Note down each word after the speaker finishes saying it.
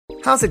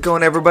How's it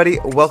going, everybody?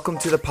 Welcome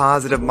to the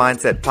Positive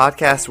Mindset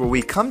Podcast, where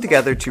we come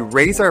together to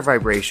raise our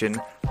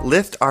vibration,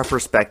 lift our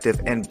perspective,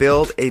 and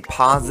build a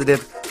positive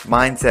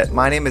mindset.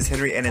 My name is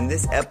Henry, and in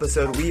this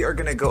episode, we are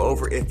going to go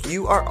over if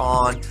you are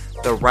on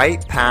the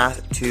right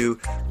path to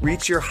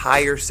reach your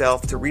higher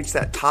self, to reach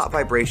that top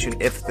vibration,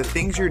 if the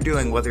things you're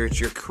doing, whether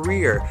it's your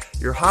career,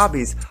 your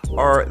hobbies,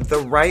 are the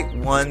right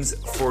ones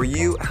for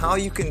you, how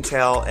you can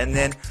tell, and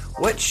then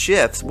what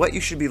shifts, what you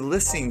should be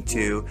listening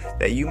to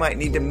that you might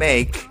need to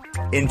make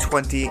in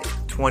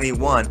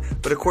 2021.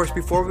 But of course,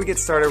 before we get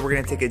started, we're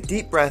going to take a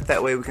deep breath.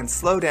 That way we can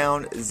slow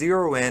down,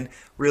 zero in,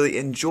 really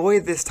enjoy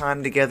this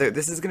time together.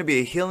 This is going to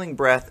be a healing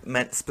breath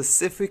meant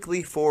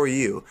specifically for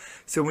you.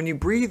 So when you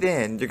breathe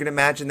in, you're going to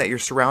imagine that you're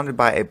surrounded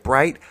by a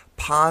bright,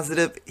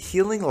 positive,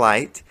 healing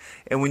light.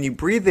 And when you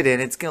breathe it in,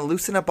 it's going to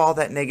loosen up all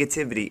that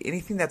negativity,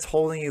 anything that's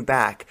holding you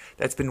back,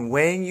 that's been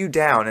weighing you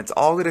down. It's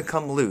all going to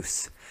come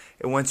loose.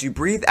 And once you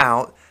breathe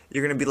out,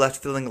 you're going to be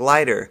left feeling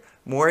lighter,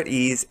 more at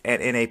ease, and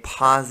in a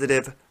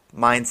positive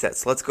mindset.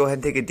 So let's go ahead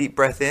and take a deep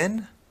breath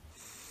in.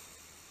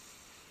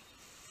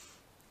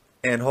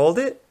 And hold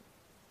it.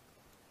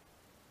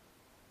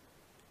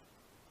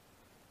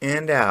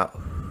 And out.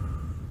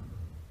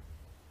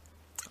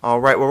 All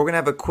right, well, we're going to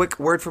have a quick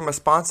word from a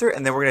sponsor,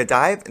 and then we're going to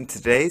dive into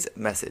today's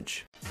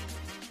message.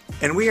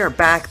 And we are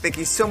back. Thank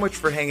you so much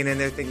for hanging in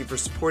there. Thank you for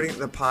supporting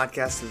the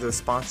podcast through those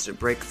sponsorship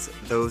breaks.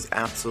 Those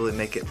absolutely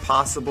make it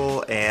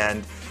possible.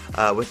 And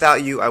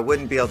without you, I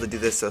wouldn't be able to do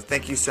this. So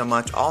thank you so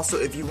much. Also,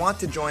 if you want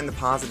to join the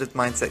Positive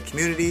Mindset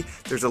community,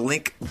 there's a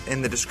link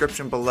in the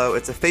description below.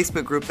 It's a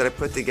Facebook group that I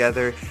put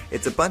together.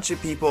 It's a bunch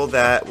of people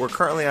that we're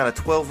currently on a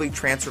 12-week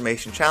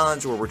transformation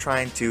challenge where we're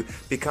trying to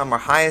become our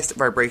highest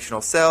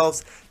vibrational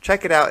selves.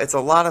 Check it out. It's a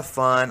lot of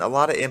fun, a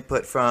lot of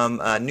input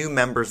from new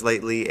members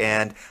lately,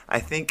 and I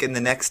think in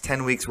the next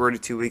 10 weeks, we're already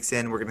 2 weeks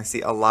in, we're going to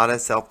see a lot of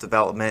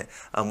self-development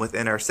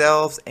within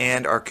ourselves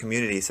and our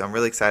community, so I'm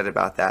really excited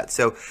about that.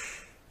 So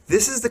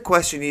this is the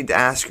question you need to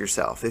ask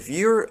yourself. If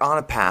you're on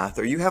a path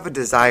or you have a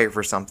desire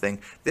for something,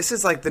 this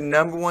is like the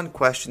number one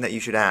question that you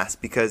should ask,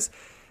 because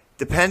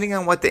depending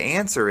on what the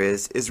answer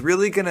is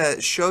really going to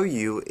show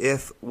you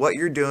if what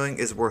you're doing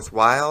is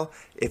worthwhile,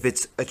 if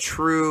it's a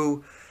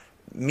true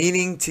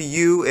meaning to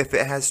you, if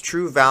it has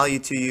true value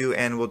to you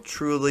and will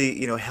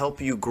truly,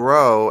 help you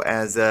grow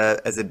as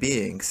a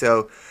being.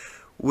 So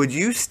would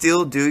you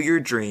still do your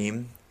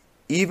dream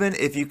even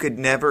if you could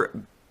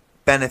never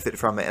benefit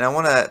from it? And I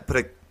want to put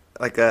a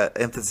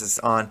emphasis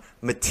on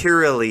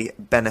materially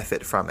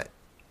benefit from it.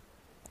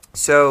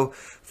 So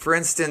for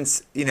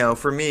instance,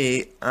 for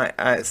me,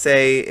 I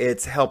say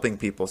it's helping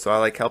people. So I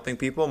like helping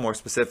people. More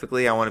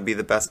specifically, I want to be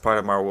the best part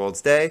of my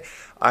world's day.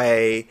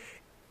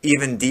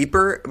 Even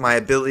deeper, my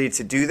ability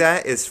to do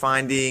that is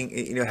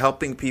finding,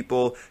 helping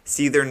people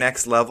see their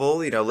next level,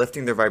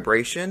 lifting their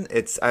vibration.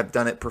 I've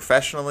done it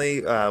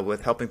professionally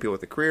with helping people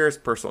with the careers,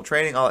 personal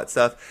training, all that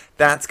stuff.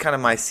 That's kind of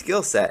my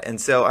skill set.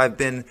 And so I've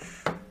been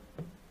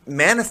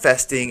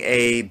manifesting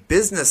a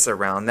business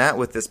around that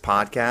with this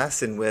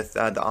podcast and with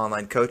the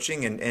online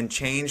coaching and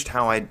changed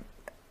how I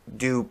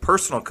do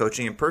personal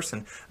coaching in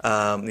person,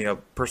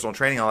 personal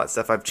training, all that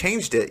stuff. I've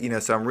changed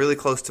it, so I'm really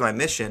close to my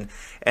mission.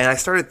 And I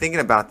started thinking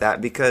about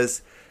that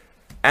because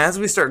as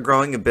we start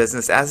growing a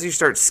business, as you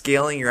start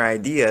scaling your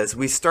ideas,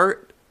 we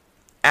start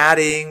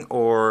adding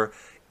to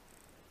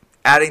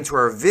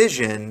our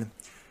vision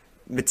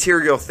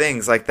material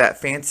things like that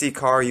fancy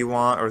car you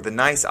want, or the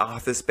nice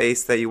office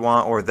space that you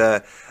want, or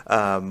the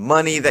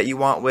money that you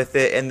want with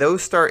it, and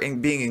those start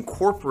being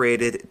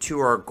incorporated to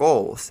our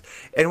goals.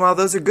 And while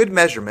those are good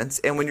measurements,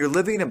 and when you're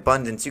living in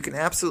abundance, you can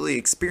absolutely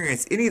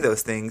experience any of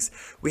those things,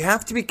 we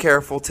have to be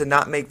careful to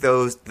not make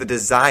those the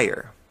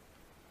desire.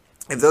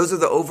 If those are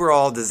the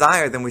overall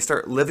desire, then we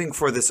start living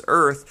for this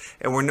earth,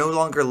 and we're no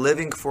longer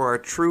living for our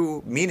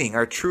true meaning,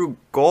 our true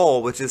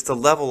goal, which is to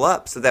level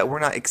up so that we're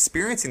not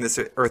experiencing this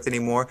earth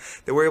anymore,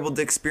 that we're able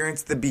to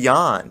experience the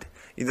beyond,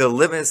 the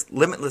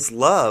limitless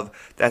love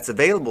that's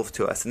available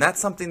to us. And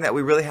that's something that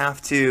we really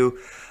have to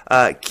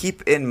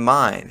keep in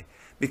mind,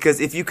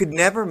 because if you could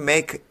never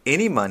make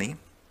any money,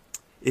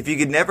 if you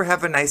could never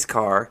have a nice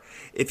car,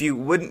 if you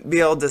wouldn't be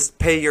able to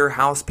pay your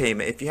house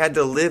payment, if you had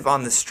to live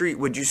on the street,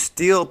 would you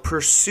still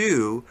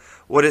pursue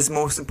what is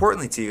most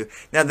importantly to you?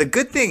 Now, the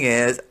good thing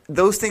is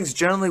those things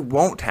generally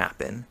won't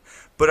happen,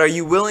 but are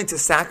you willing to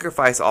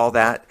sacrifice all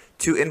that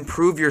to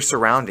improve your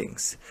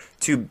surroundings,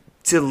 to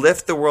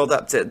lift the world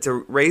up,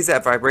 to raise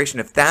that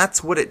vibration? If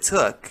that's what it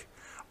took,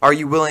 are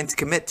you willing to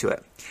commit to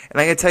it? And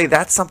I can tell you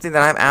that's something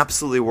that I'm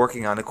absolutely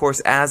working on. Of course,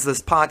 as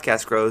this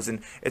podcast grows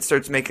and it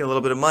starts making a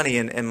little bit of money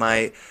in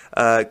my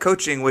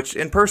coaching, which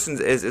in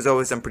person is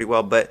always done pretty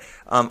well, but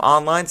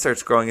online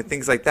starts growing and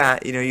things like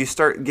that, you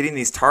start getting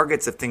these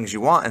targets of things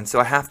you want. And so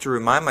I have to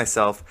remind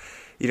myself,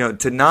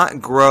 to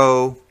not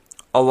grow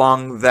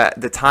along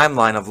the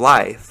timeline of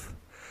life,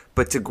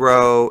 but to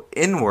grow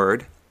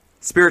inward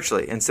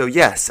spiritually. And so,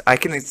 yes, I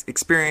can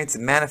experience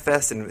and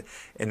manifest and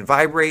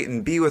vibrate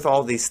and be with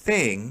all these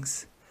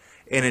things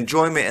in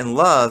enjoyment and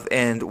love,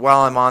 and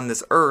while I'm on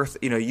this earth,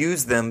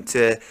 use them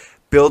to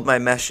build my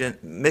mission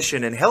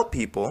and help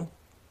people,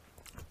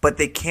 but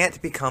they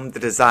can't become the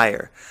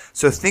desire.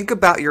 So think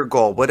about your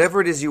goal, whatever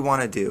it is you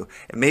want to do.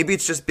 And maybe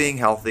it's just being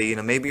healthy.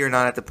 Maybe you're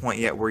not at the point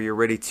yet where you're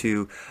ready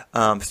to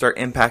start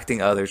impacting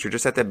others. You're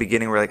just at the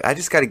beginning where I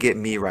just got to get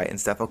me right and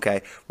stuff.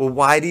 Okay, well,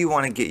 why do you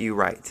want to get you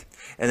right?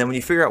 And then when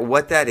you figure out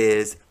what that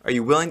is, are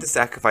you willing to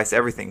sacrifice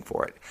everything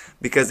for it?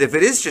 Because if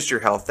it is just your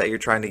health that you're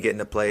trying to get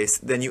into place,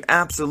 then you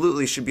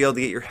absolutely should be able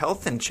to get your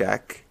health in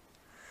check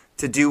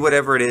to do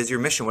whatever it is, your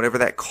mission, whatever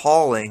that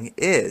calling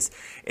is.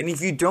 And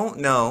if you don't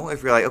know,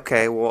 if you're like,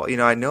 okay, well,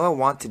 I know I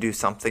want to do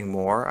something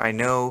more. I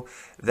know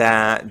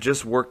that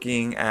just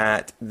working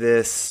at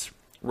this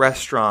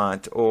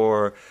restaurant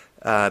or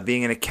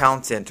being an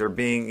accountant or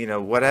being,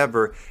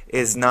 whatever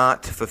is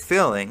not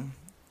fulfilling.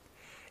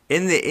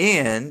 In the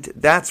end,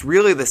 that's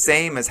really the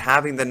same as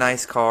having the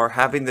nice car,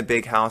 having the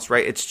big house,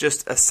 right? It's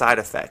just a side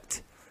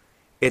effect.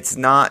 It's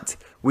not.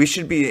 We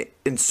should be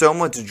in so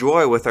much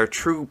joy with our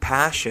true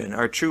passion,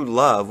 our true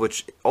love,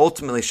 which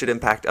ultimately should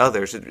impact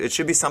others. It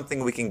should be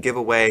something we can give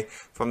away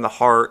from the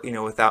heart,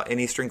 without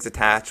any strings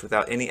attached,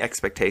 without any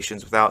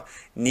expectations, without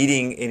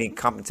needing any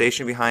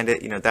compensation behind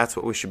it. That's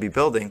what we should be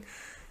building.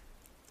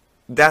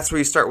 That's where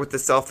you start with the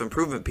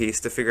self-improvement piece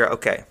to figure out,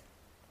 okay,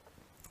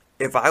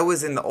 if I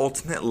was in the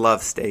ultimate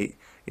love state,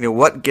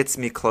 what gets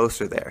me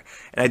closer there?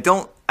 And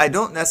I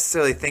don't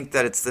necessarily think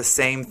that it's the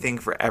same thing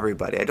for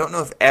everybody. I don't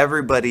know if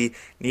everybody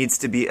needs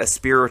to be a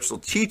spiritual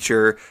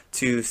teacher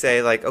to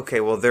say okay,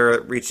 well,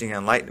 they're reaching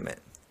enlightenment.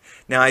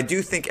 Now, I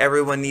do think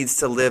everyone needs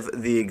to live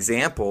the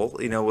example,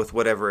 with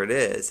whatever it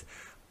is.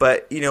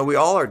 But, we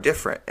all are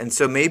different. And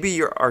so maybe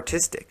you're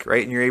artistic,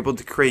 right? And you're able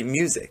to create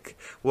music.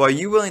 Well, are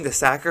you willing to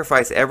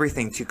sacrifice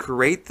everything to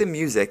create the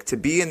music, to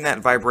be in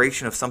that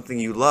vibration of something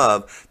you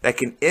love that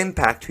can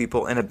impact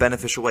people in a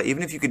beneficial way?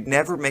 Even if you could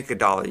never make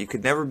 $1, you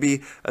could never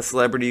be a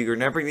celebrity, you're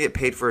never going to get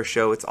paid for a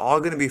show, it's all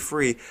going to be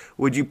free.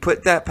 Would you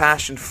put that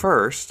passion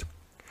first?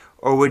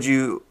 Or would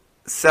you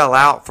sell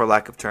out, for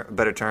lack of a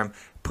better term,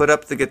 put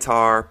up the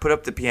guitar, put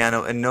up the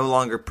piano, and no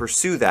longer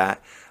pursue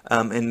that?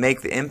 And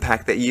make the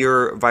impact that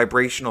your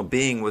vibrational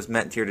being was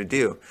meant here to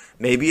do.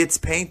 Maybe it's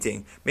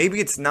painting. Maybe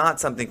it's not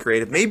something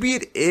creative. Maybe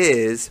it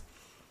is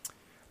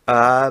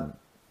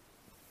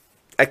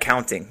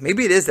accounting.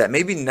 Maybe it is that.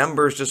 Maybe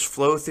numbers just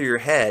flow through your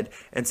head,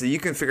 and so you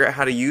can figure out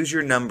how to use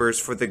your numbers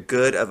for the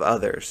good of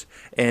others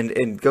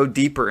and go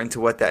deeper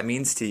into what that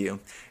means to you.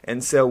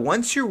 And so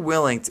once you're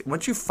willing to,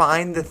 once you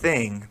find the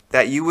thing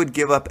that you would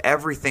give up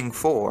everything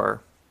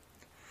for,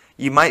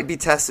 you might be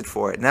tested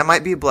for it. And that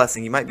might be a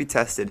blessing. You might be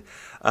tested.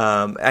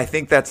 I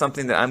think that's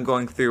something that I'm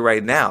going through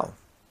right now.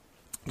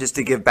 Just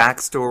to give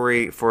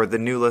backstory for the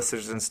new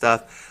listeners and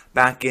stuff,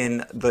 back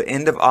in the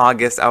end of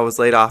August, I was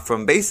laid off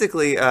from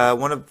basically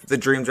one of the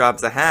dream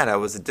jobs I had. I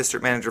was a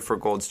district manager for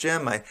Gold's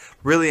Gym. I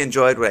really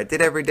enjoyed what I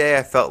did every day.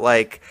 I felt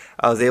like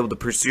I was able to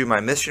pursue my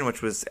mission,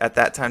 which was at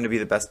that time to be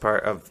the best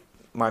part of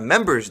my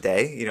members'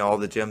 day, all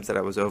the gyms that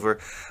I was over.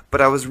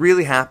 But I was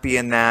really happy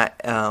in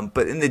that.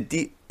 But in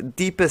the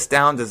deepest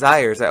down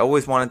desires, I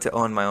always wanted to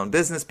own my own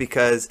business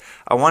because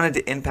I wanted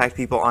to impact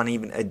people on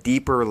even a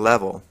deeper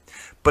level.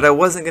 But I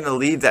wasn't going to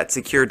leave that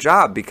secure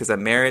job because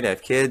I'm married, I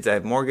have kids, I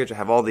have mortgage, I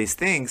have all these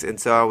things. And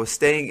so I was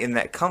staying in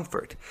that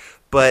comfort.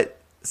 But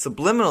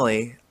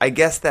subliminally, I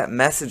guess that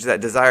message,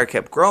 that desire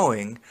kept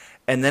growing,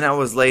 and then I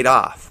was laid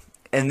off.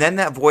 And then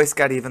that voice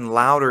got even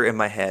louder in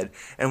my head.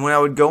 And when I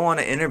would go on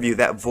an interview,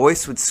 that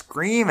voice would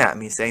scream at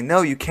me saying,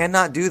 no, you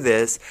cannot do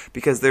this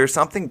because there's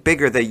something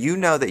bigger that you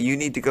know that you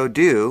need to go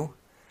do.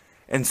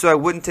 And so I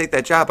wouldn't take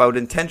that job. I would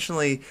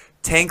intentionally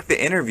tank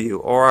the interview,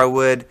 or I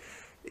would,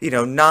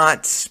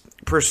 not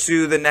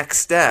pursue the next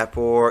step,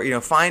 or,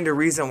 find a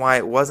reason why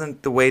it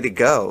wasn't the way to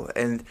go.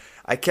 And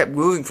I kept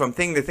moving from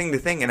thing to thing to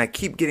thing, and I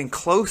keep getting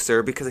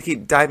closer because I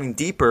keep diving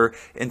deeper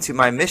into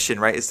my mission,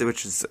 right?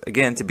 Which is,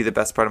 again, to be the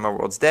best part of my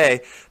world's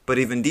day. But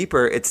even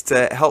deeper, it's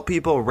to help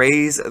people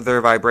raise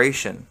their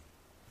vibration.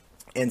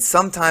 And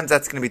sometimes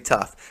that's going to be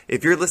tough.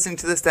 If you're listening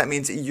to this, that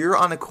means you're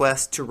on a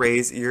quest to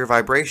raise your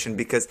vibration,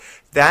 because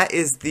that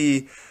is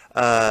the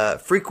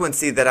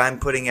frequency that I'm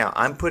putting out.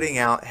 I'm putting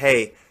out,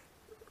 hey,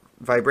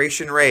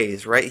 vibration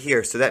raise right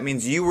here. So that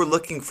means you were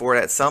looking for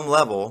it at some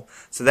level.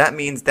 So that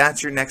means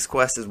that's your next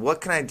quest, is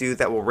what can I do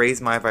that will raise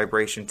my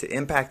vibration to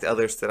impact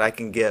others that I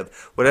can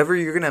give? Whatever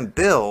you're going to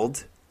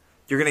build,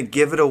 you're going to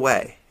give it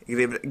away.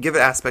 You give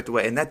an aspect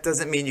away, and that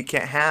doesn't mean you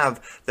can't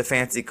have the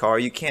fancy car.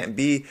 You can't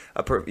be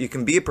you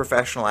can be a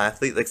professional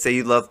athlete. Like, say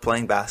you love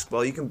playing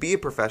basketball, you can be a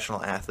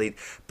professional athlete,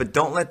 but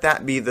don't let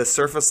that be the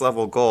surface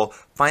level goal.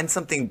 Find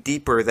something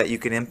deeper that you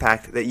can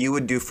impact, that you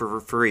would do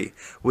for free.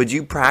 Would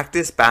you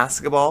practice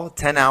basketball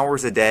 10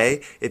 hours a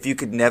day if you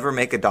could never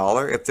make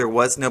 $1? If there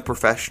was no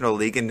professional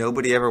league and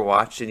nobody ever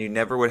watched and you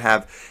never would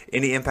have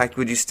any impact,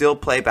 would you still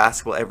play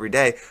basketball every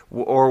day?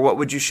 Or what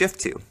would you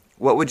shift to?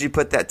 What would you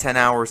put that 10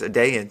 hours a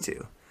day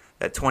into?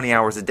 That 20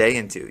 hours a day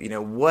into?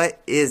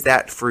 What is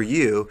that for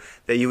you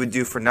that you would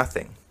do for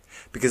nothing?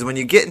 Because when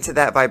you get into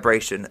that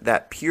vibration,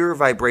 that pure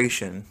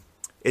vibration,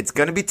 it's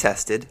going to be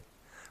tested,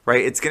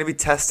 right? It's going to be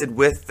tested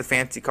with the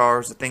fancy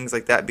cars and things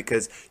like that,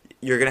 because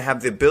you're going to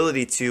have the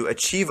ability to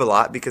achieve a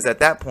lot, because at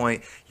that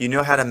point, you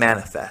know how to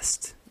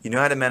manifest. You know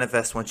how to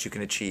manifest once you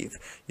can achieve.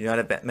 You know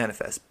how to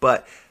manifest.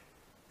 But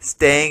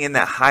staying in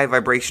that high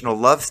vibrational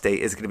love state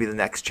is going to be the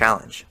next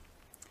challenge.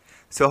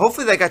 So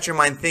hopefully that got your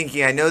mind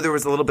thinking. I know there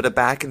was a little bit of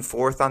back and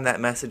forth on that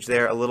message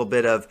there, a little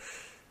bit of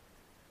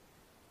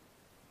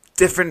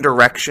different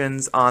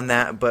directions on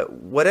that. But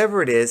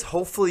whatever it is,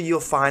 hopefully you'll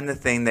find the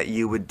thing that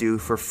you would do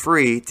for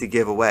free to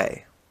give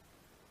away.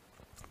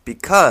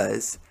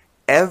 Because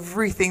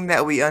everything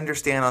that we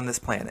understand on this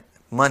planet,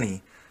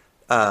 money,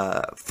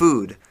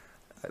 food,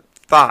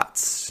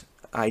 thoughts,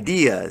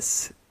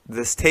 ideas,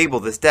 this table,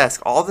 this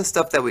desk, all the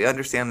stuff that we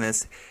understand in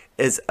this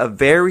is a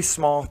very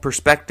small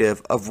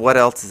perspective of what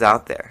else is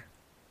out there.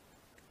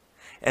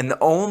 And the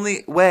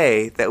only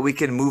way that we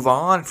can move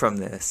on from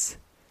this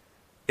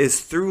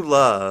is through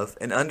love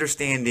and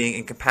understanding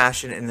and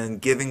compassion, and then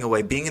giving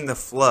away, being in the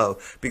flow,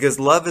 because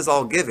love is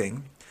all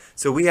giving.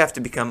 So we have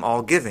to become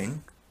all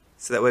giving,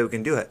 so that way we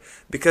can do it.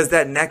 Because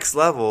that next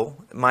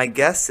level, my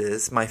guess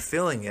is, my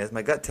feeling is,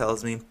 my gut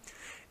tells me,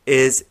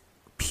 is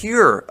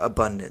pure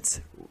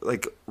abundance.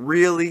 Like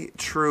really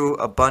true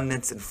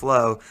abundance and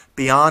flow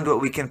beyond what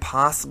we can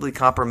possibly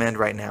comprehend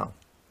right now.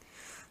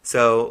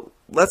 So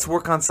let's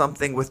work on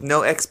something with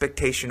no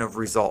expectation of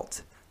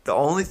result. The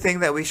only thing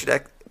that we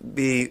should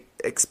be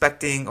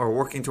expecting or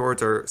working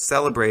towards or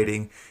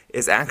celebrating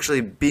is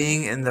actually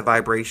being in the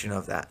vibration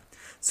of that.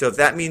 So if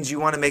that means you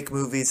want to make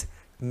movies,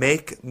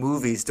 make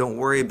movies. Don't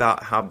worry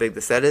about how big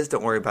the set is.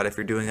 Don't worry about if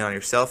you're doing it on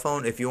your cell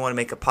phone. If you want to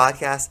make a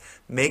podcast,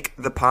 make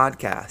the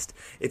podcast.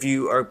 If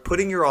you are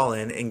putting your all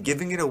in and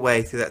giving it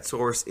away through that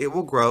source, it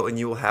will grow and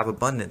you will have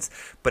abundance.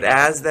 But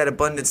as that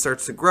abundance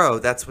starts to grow,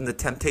 that's when the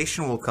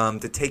temptation will come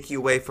to take you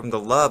away from the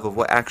love of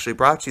what actually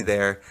brought you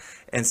there,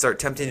 and start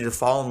tempting you to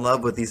fall in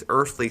love with these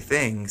earthly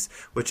things,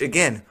 which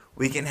again,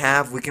 we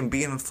can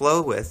be in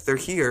flow with. They're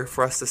here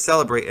for us to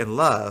celebrate and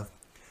love.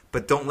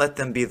 But don't let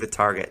them be the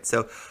target.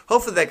 So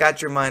hopefully that got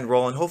your mind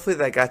rolling. Hopefully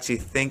that got you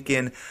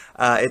thinking.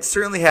 It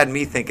certainly had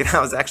me thinking. I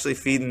was actually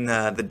feeding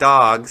the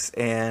dogs,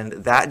 and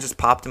that just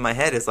popped in my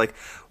head. It's like,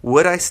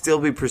 would I still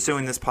be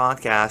pursuing this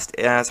podcast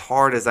as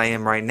hard as I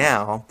am right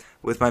now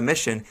with my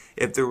mission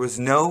if there was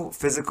no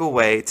physical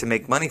way to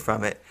make money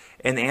from it?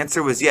 And the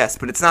answer was yes.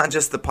 But it's not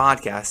just the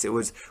podcast. It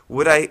was,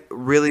 would I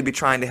really be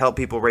trying to help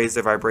people raise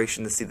their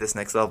vibration to see this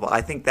next level?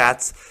 I think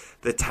that's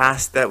the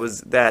task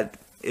that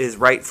is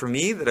right for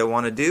me, that I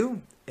want to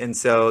do. And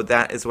so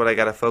that is what I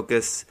got to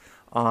focus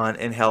on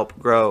and help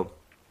grow.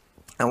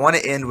 I want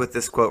to end with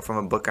this quote from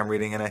a book I'm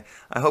reading, and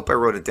I hope I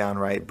wrote it down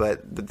right,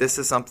 but this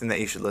is something that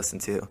you should listen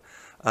to.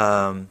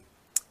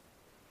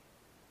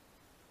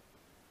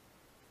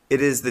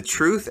 It is the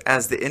truth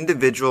as the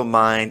individual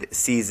mind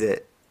sees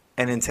it,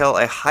 and until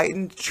a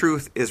heightened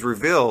truth is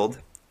revealed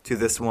to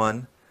this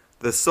one,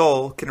 the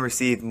soul can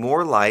receive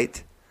more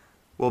light,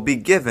 will be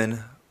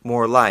given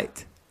more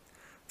light.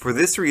 For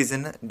this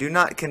reason, do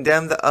not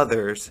condemn the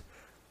others,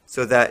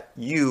 so that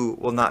you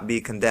will not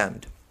be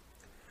condemned.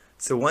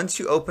 So once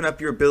you open up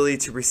your ability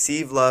to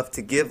receive love,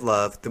 to give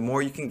love, the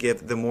more you can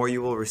give, the more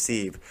you will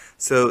receive.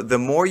 So the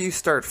more you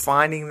start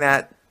finding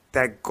that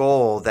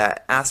goal,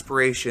 that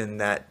aspiration,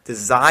 that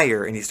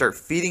desire, and you start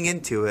feeding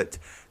into it,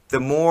 the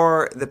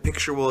more the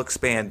picture will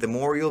expand, the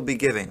more you'll be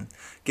given.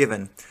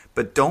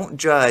 But don't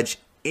judge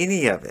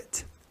any of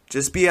it.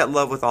 Just be at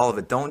love with all of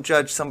it. Don't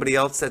judge somebody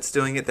else that's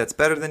doing it, that's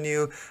better than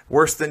you,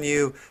 worse than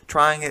you,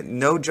 trying it.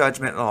 No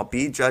judgment at all.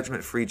 Be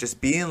judgment free.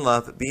 Just be in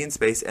love, be in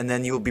space, and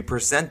then you will be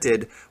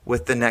presented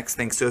with the next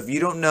thing. So if you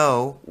don't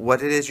know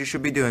what it is you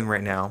should be doing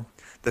right now,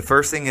 the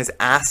first thing is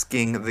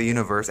asking the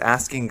universe,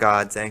 asking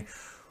God, saying,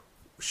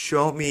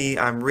 show me,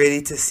 I'm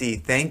ready to see.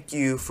 Thank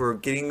you for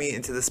getting me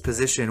into this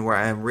position where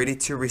I am ready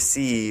to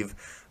receive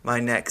my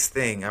next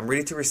thing. I'm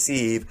ready to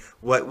receive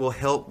what will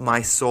help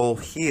my soul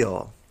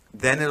heal.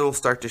 Then it'll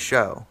start to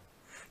show.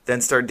 Then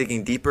start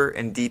digging deeper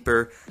and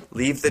deeper.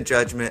 Leave the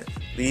judgment.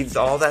 Leave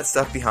all that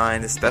stuff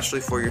behind,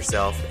 especially for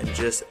yourself, and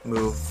just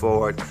move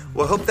forward.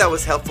 Well, I hope that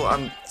was helpful.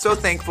 I'm so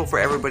thankful for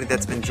everybody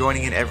that's been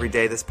joining in every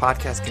day. This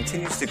podcast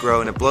continues to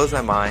grow, and it blows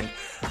my mind.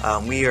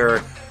 We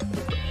are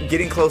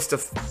getting close to...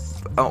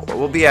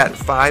 we'll be at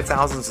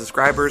 5,000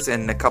 subscribers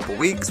in a couple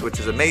weeks, which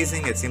is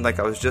amazing. It seemed like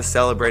I was just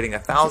celebrating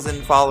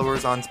 1,000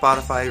 followers on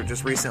Spotify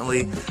just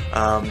recently.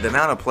 The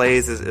amount of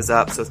plays is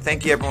up. So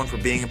thank you everyone for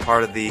being a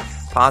part of the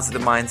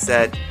Positive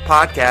Mindset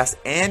podcast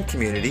and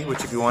community,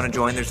 which if you want to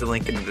join, there's a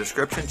link in the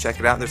description. Check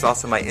it out. There's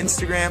also my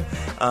Instagram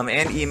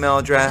and email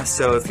address.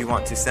 So if you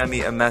want to send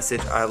me a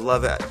message, I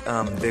love it.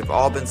 They've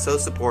all been so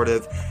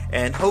supportive.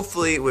 And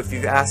hopefully, if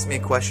you've asked me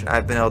a question,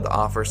 I've been able to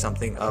offer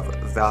something of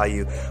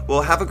value.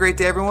 Well, have a great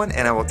day, everyone,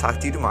 and I will talk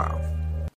to you tomorrow.